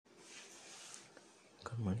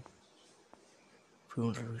மாதிரி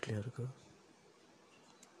ஃபியூனரல் வீட்லேயே இருக்கு.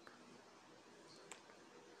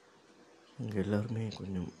 இங்கே எல்லாருமே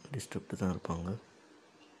கொஞ்சம் டிஸ்டர்ப்டு தான் இருப்பாங்க.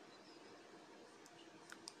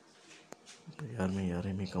 இப்போ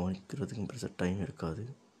யாரையுமே கவனிக்கிறதுக்கும் பெருசாக டைம் இருக்காது.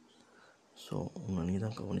 ஸோ உன்னை நீ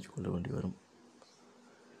தான் கவனித்து கொள்ள வேண்டி வரும்.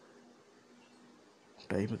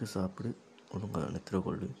 டைமுக்கு சாப்பிடு, ஒழுங்காக நித்திர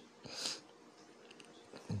கொள்ளு.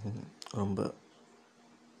 ரொம்ப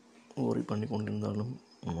ஓரி பண்ணி கொண்டிருந்தாலும்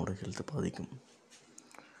உன்னோட ஹெல்த்தை பாதிக்கும்.